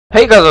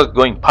Hey guys, how's it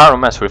going?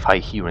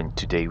 PyroMasterify here, and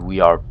today we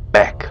are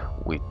back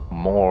with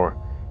more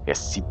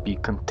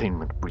SCP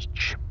Containment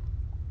Breach.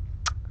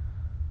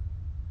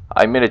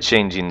 I made a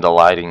change in the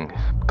lighting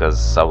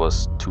because I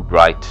was too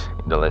bright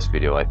in the last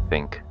video, I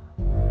think.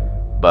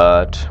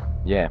 But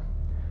yeah,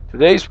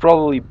 today is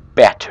probably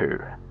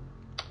better.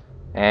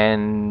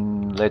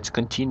 And let's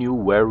continue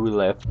where we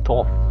left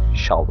off,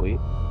 shall we?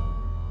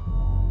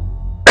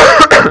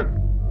 I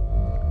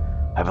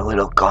have a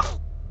little cough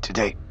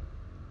today.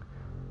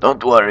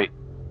 Don't worry.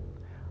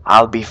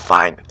 I'll be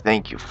fine.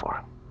 Thank you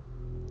for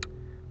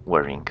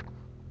worrying.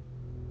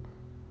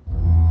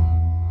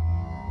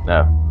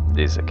 No,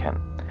 this I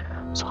can.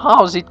 So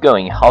how's it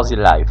going? How's your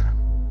life?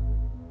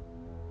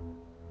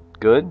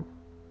 Good?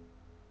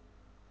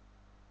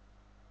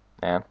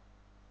 Yeah,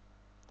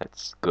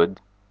 that's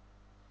good.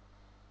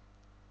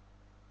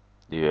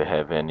 Do you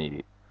have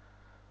any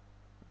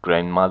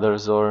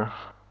grandmothers or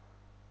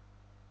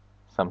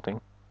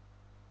something?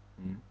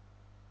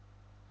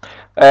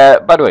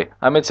 By the way,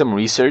 I made some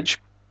research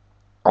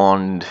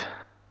on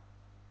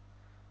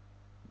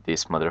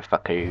this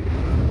motherfucker,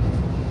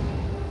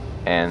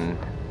 and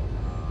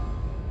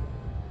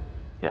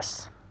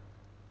yes,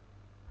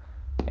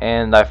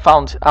 and I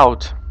found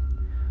out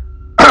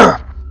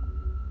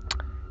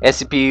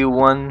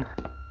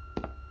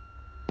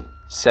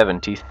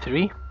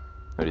SCP-173.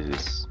 What is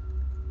this?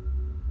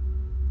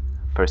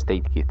 First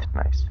aid kit.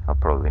 Nice. I'll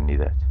probably need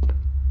that.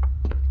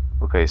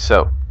 Okay,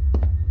 so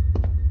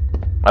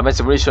I made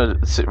some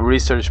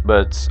research,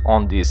 but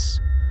on this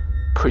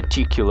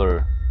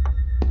particular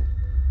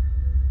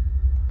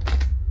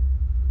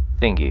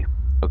thingy.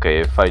 Okay,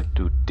 if I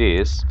do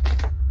this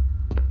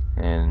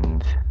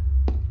and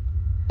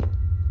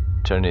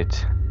turn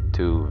it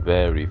to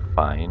very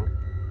fine,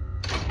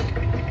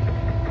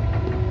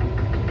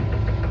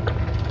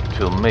 it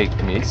will make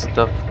me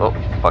stuff. Oh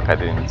fuck, I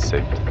didn't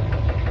save it.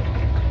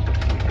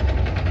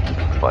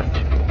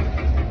 Fudge.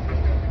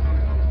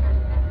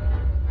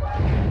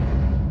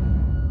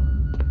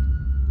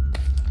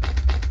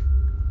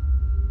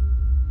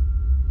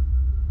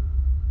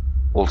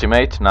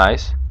 Ultimate,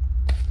 nice.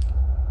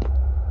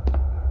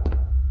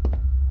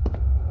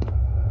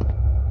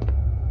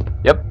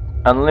 Yep,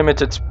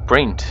 unlimited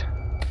sprint.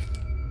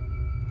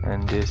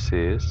 And this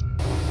is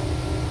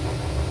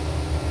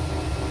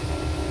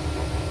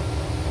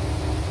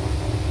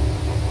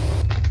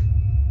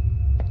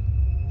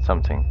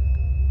something.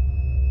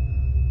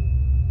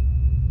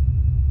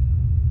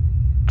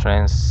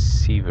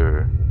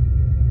 Transceiver.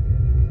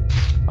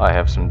 I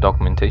have some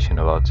documentation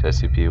about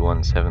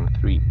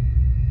SCP-173.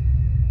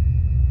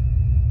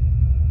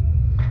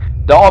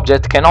 The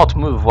object cannot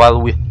move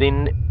while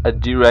within a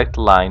direct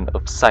line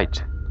of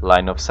sight.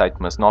 Line of sight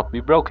must not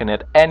be broken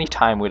at any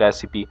time with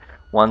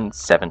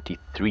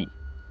SCP-173.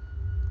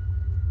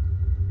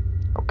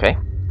 Okay.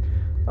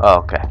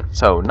 Okay.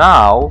 So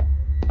now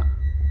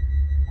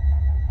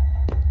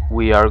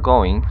we are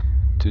going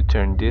to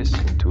turn this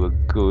into a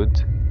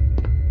good.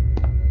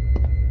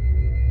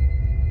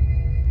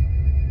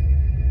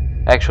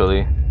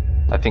 Actually,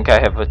 I think I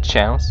have a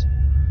chance.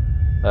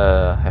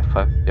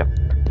 F5. Yeah.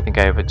 I think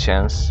I have a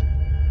chance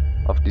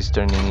of this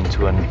turning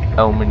into an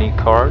Omni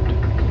card.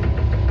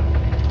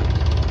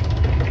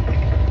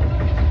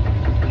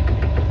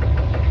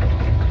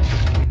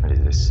 What is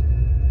this?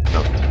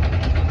 Note.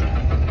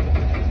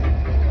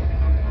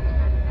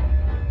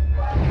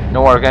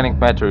 No organic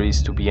matter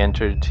is to be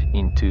entered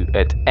into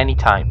at any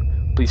time.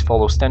 Please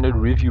follow standard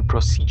review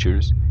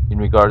procedures in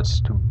regards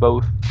to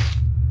both.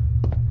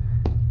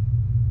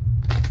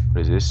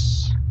 What is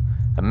this?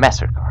 A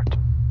master card.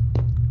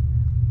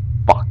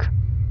 Fuck.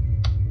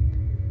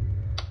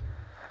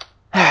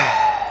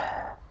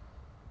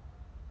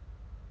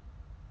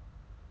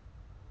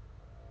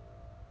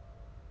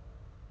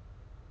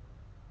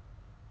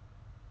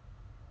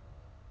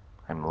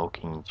 I'm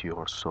looking into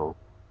your soul.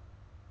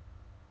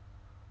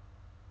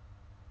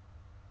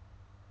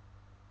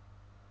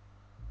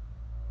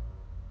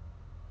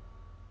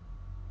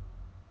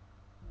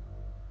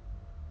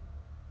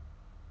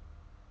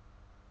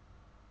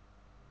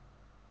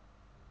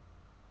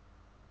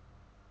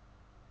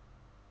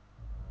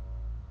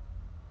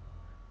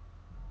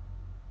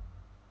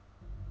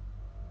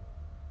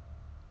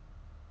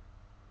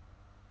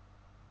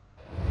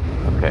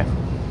 Okay.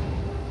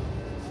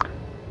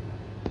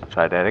 I'll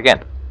try that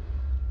again.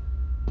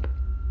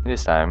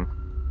 This time,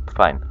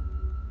 fine.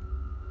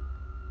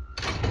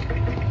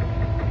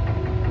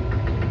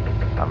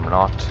 I'm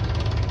not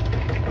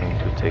going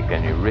to take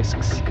any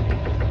risks.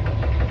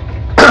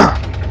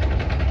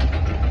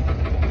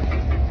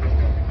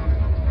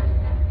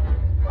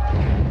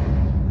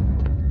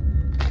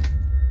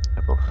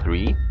 Level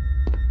 3.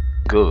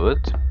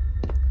 Good.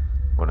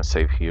 I'm gonna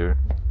save here.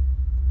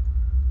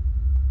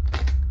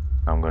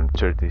 I'm gonna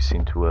turn this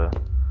into a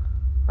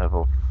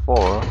level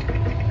 4.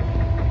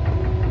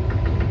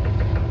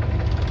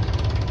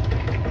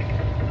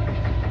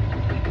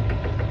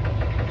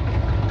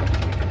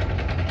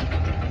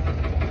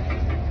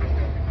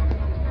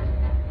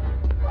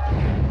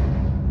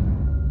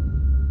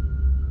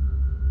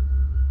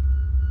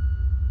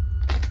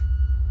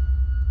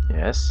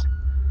 Yes.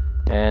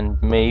 And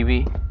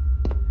maybe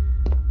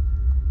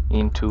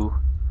into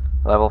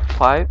level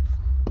 5.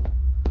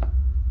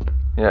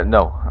 Yeah,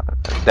 no,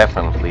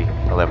 definitely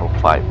a level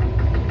 5.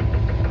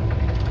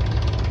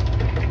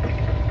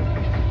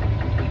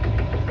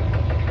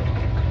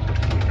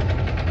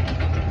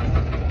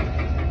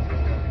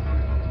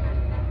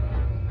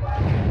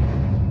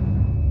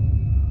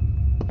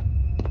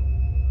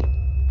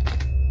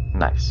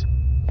 Nice.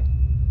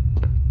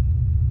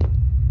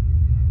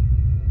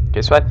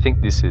 Okay, so I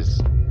think this is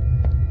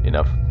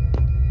enough.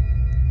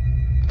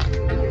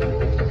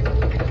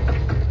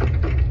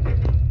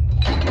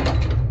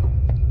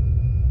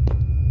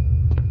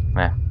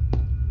 Nah.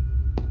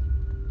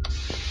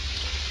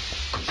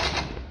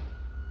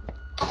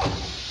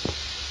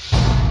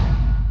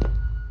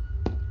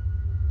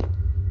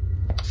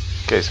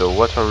 Okay, so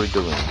what are we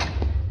doing?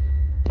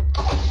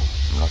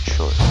 I'm not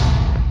sure.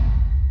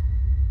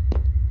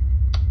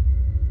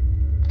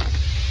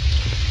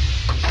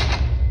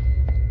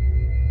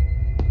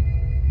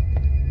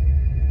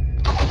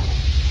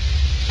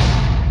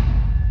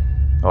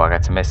 Oh, I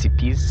got some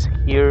SCPs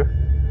here.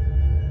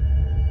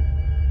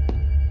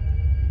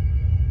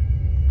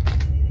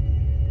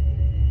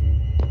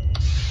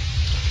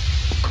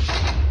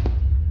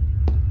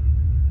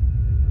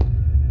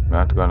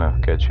 Not gonna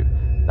catch you.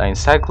 The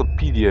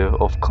Encyclopedia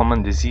of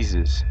Common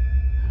Diseases.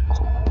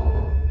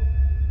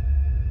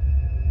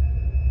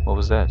 What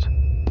was that?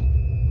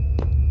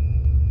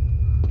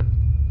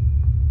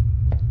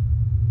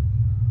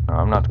 No,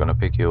 I'm not gonna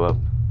pick you up.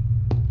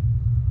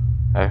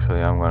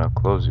 Actually, I'm gonna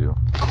close you.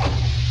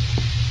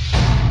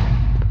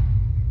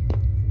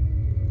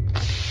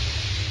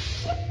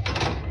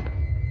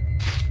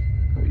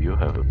 Oh, you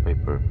have a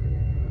paper.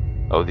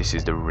 Oh, this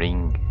is the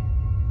ring.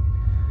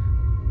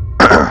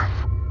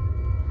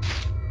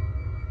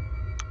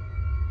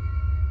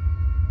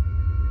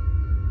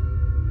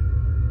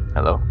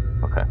 Hello?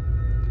 Okay.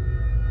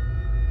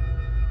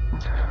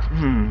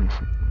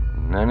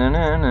 No.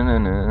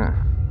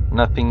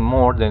 Nothing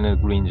more than a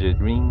green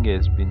jet ring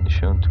has been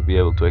shown to be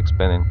able to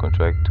expand and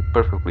contract to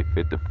perfectly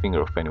fit the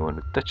finger of anyone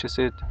who touches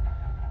it.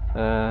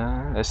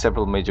 Has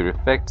several major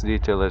effects,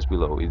 detailed as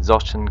below.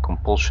 Exhaustion,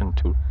 compulsion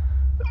to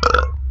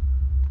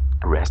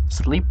rest,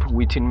 sleep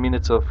within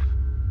minutes of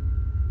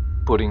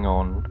putting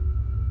on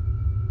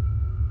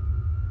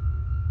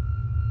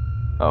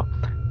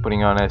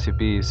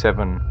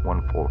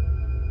SCP-714.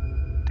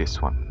 This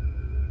one.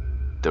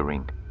 The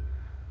ring.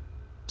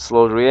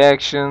 Slowed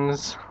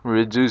reactions,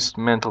 reduced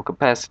mental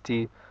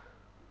capacity,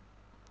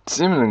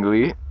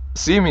 seemingly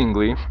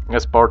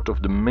as part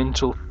of the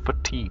mental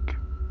fatigue.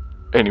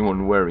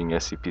 Anyone wearing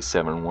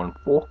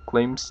SCP-714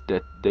 claims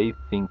that they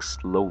think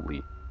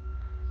slowly.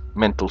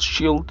 Mental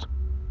shield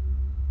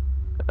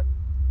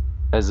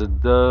as a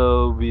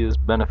dubious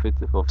benefit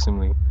of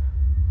similar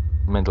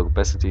mental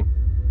capacity.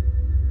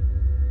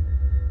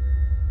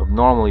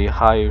 Abnormally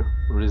high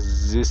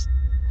resilience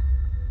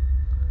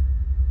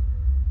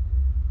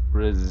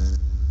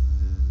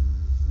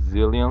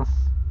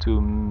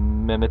to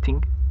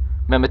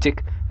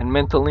memetic and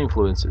mental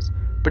influences,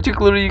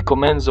 particularly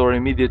commands or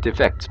immediate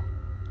effect.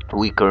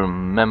 Weaker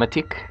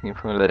memetic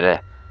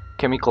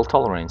chemical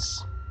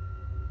tolerance.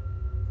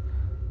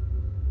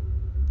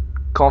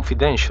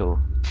 Confidential.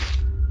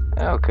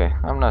 Okay,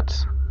 I'm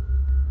not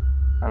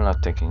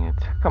taking it.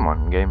 Come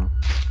on, game.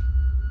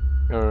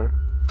 You're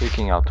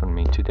freaking out on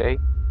me today.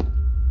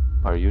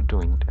 Are you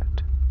doing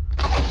that?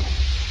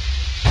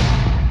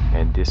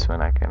 And this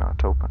one I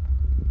cannot open.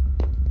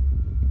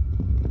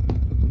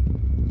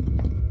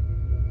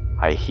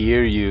 I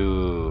hear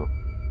you.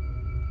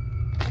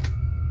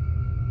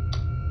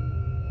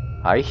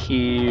 I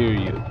hear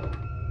you.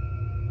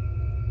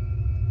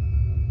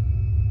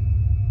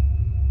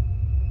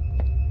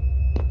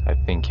 I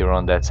think you're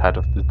on that side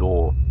of the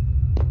door.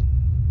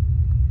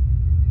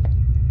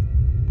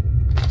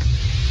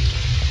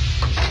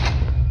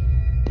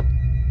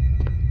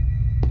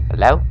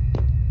 Hello?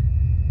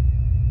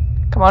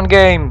 Come on,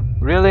 game.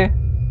 Really?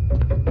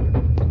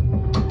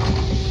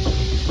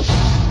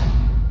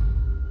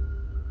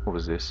 What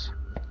was this?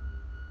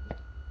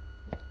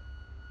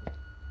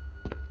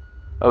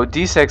 Oh,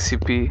 this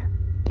SCP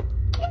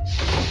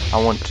I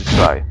want to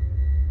try.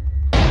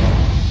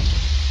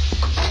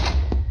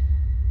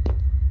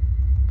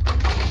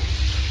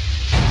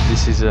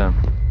 This is a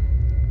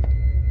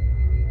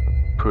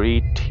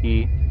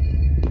pretty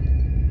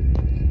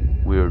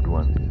weird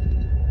one.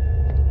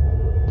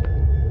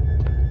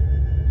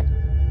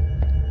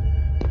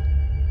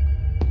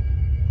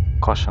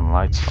 Caution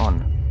lights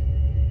on.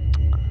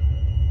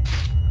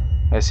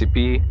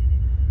 SCP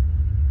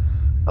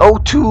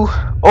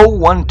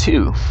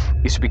 02012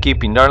 is to be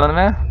kept in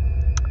Darlana.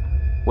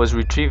 Was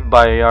retrieved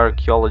by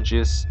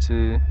archaeologist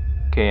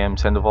KM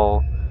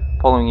Sandoval.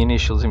 Following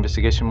initial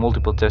investigation,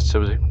 multiple test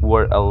subjects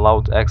were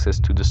allowed access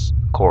to the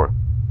core.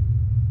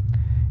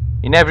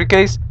 In every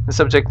case, the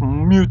subject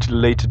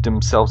mutilated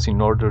themselves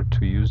in order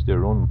to use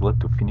their own blood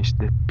to finish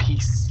the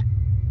piece.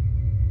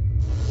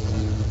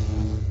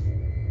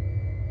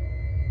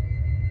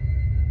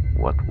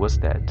 What was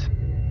that?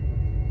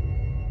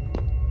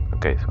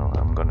 Okay, so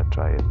I'm gonna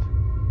try it.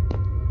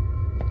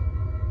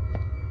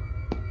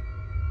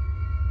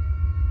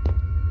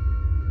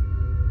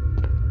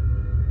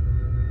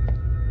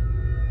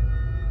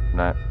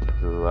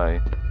 Do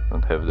I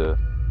don't have the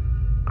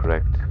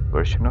correct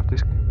version of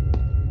this? I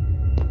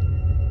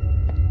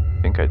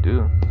think I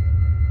do.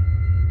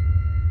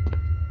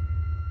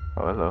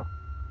 Oh, hello.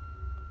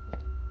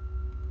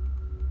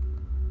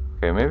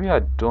 Okay, maybe I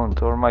don't,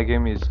 or my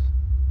game is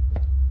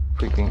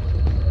freaking...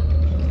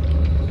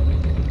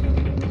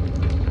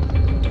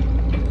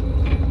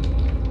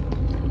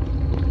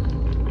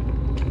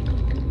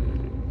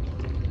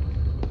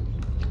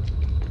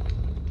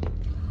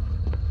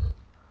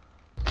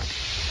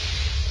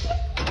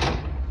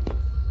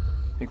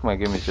 I think my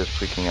game is just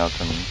freaking out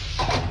on me.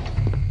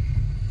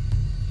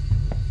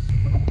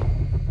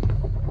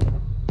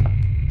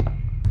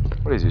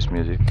 What is this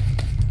music?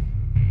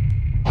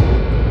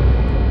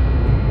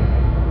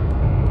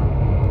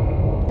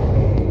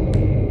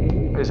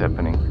 What is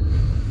happening?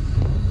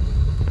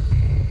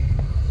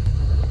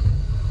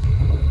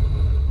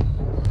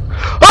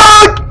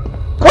 Ah!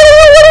 Woo!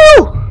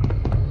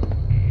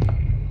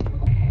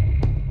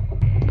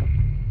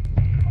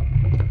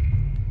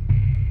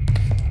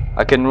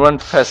 I can run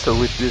faster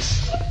with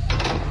this.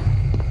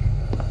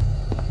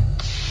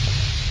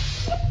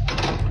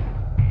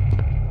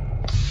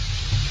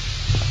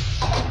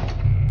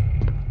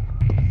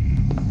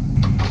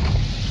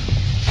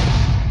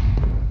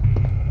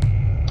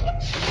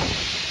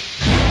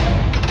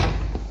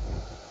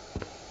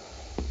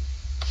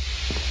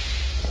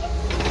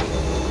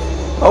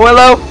 Oh,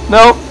 hello!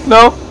 No,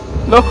 no,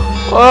 no!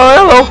 Oh,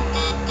 hello!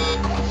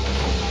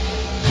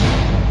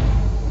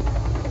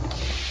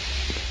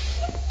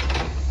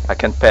 I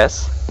can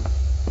pass.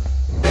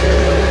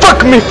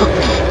 Fuck me! Fuck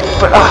me!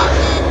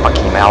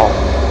 Fucking hell!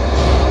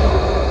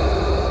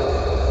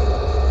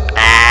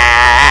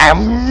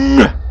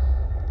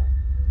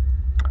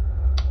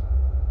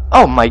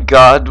 Oh my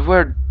god!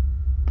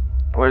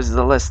 Where's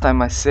the last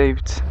time I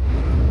saved?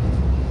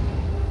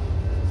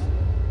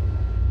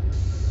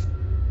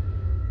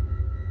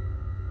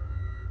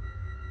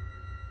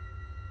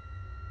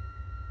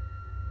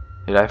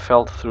 Did I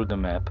fell through the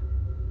map?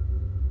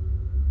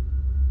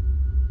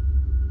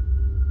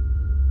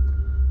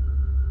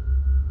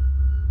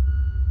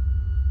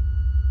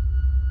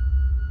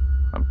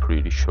 I'm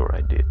pretty sure I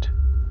did.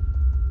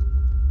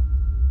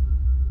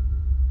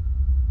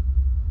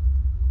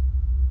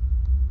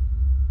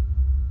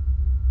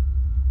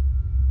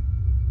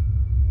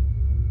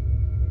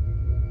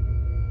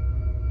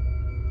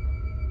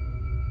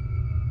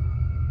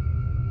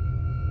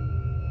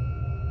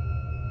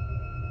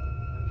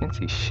 I can't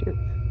see shit.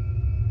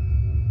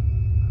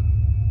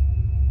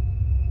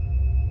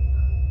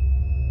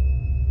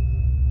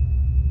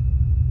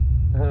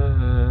 I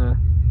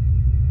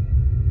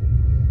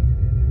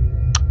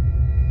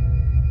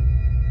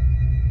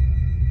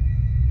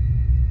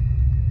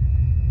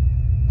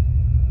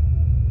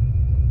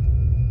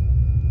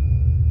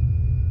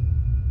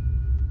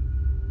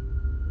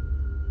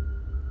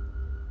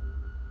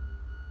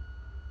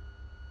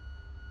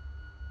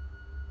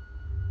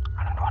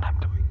don't know what I'm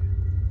doing.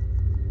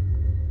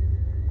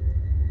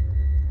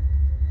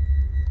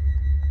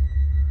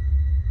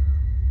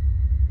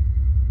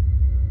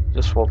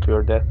 Just fall to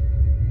your death.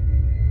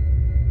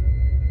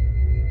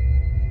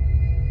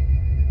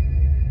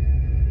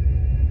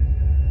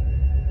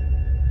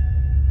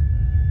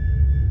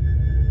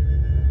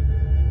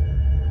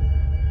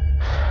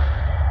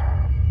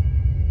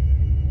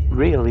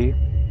 Really?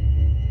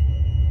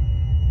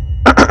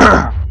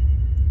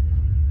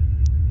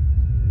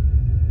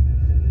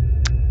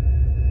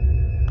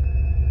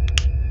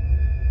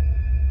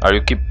 Are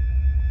you keep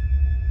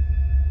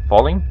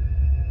falling?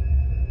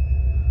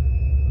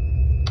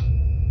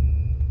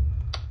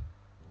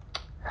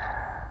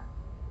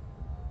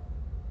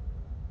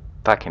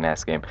 Fucking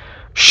ass game.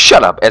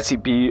 Shut up,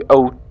 SCP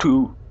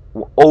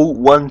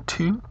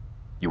 02012.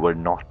 You were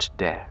not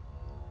there.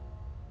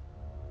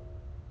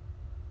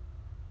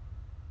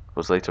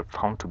 Was later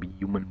found to be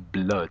human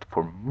blood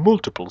for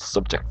multiple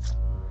subjects.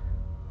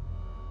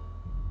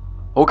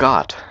 Oh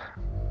god.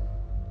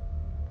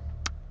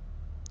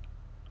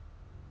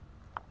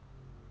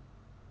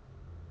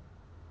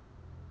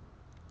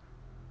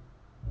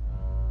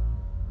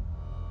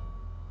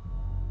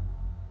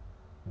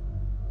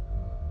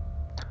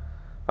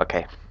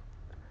 Okay.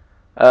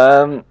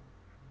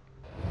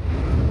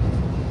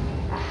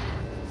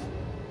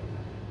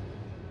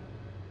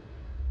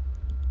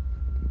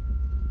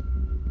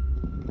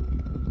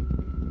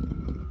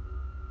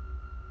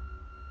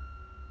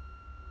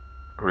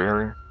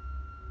 Really?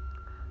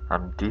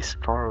 I'm this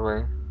far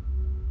away?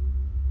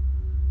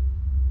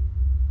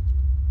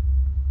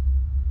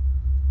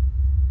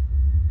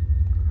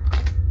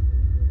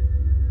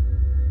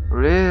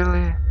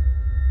 Really?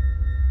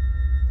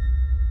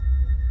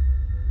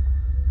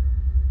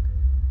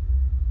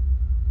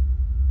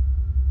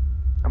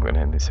 I'm gonna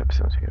end this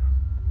episode here.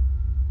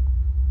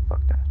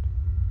 Fuck that.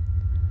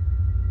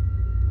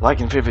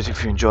 Like and favorite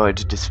if you enjoyed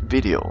this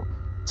video.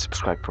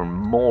 Subscribe for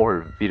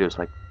more videos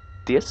like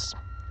this,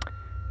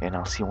 and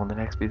I'll see you on the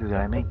next video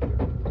that I make.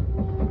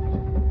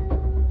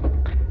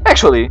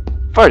 Actually,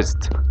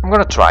 first, I'm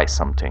gonna try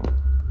something.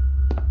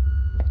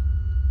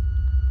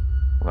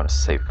 I'm gonna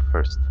save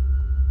first.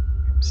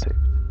 Saved.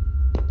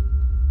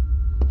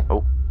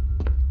 Oh.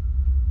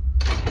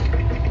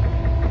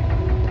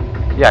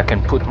 Yeah, I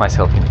can put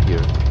myself in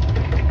here.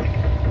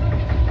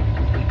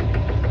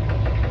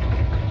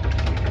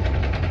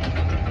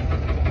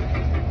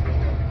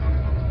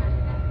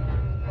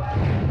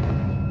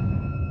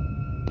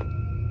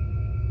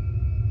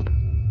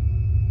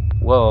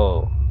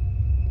 Whoa.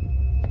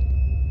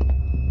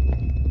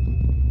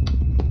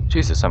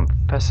 Jesus, I'm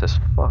fast as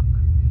fuck.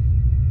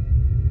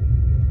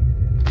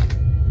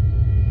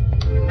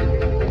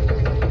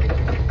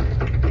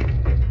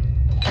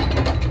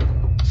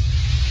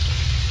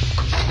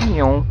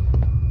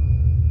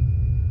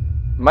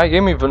 My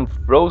game even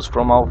froze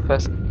from how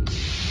fast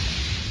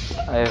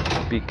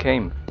I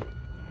became.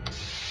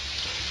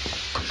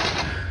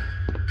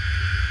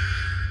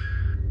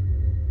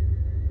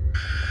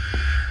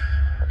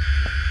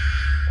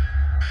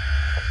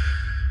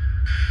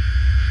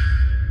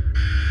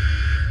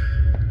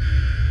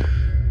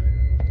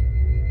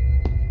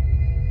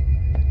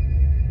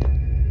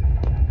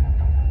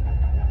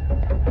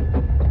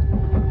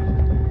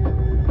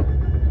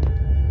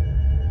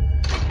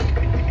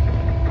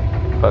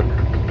 Fuck.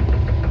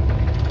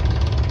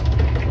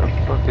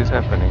 What is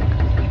happening?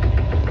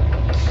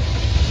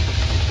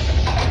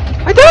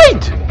 I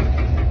died!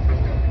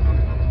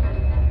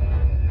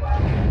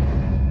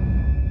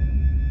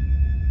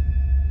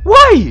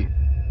 Why?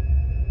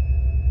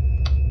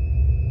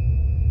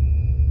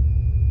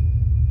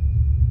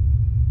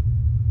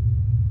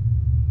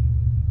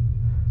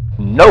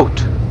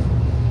 Note: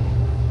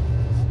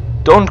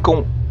 don't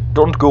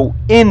go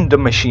in the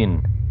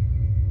machine.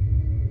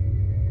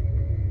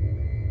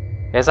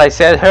 As I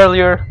said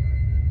earlier,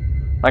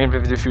 like and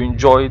if you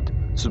enjoyed,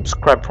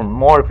 subscribe for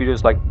more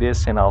videos like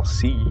this, and I'll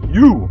see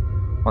you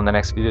on the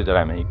next video that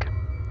I make.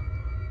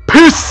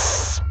 Peace!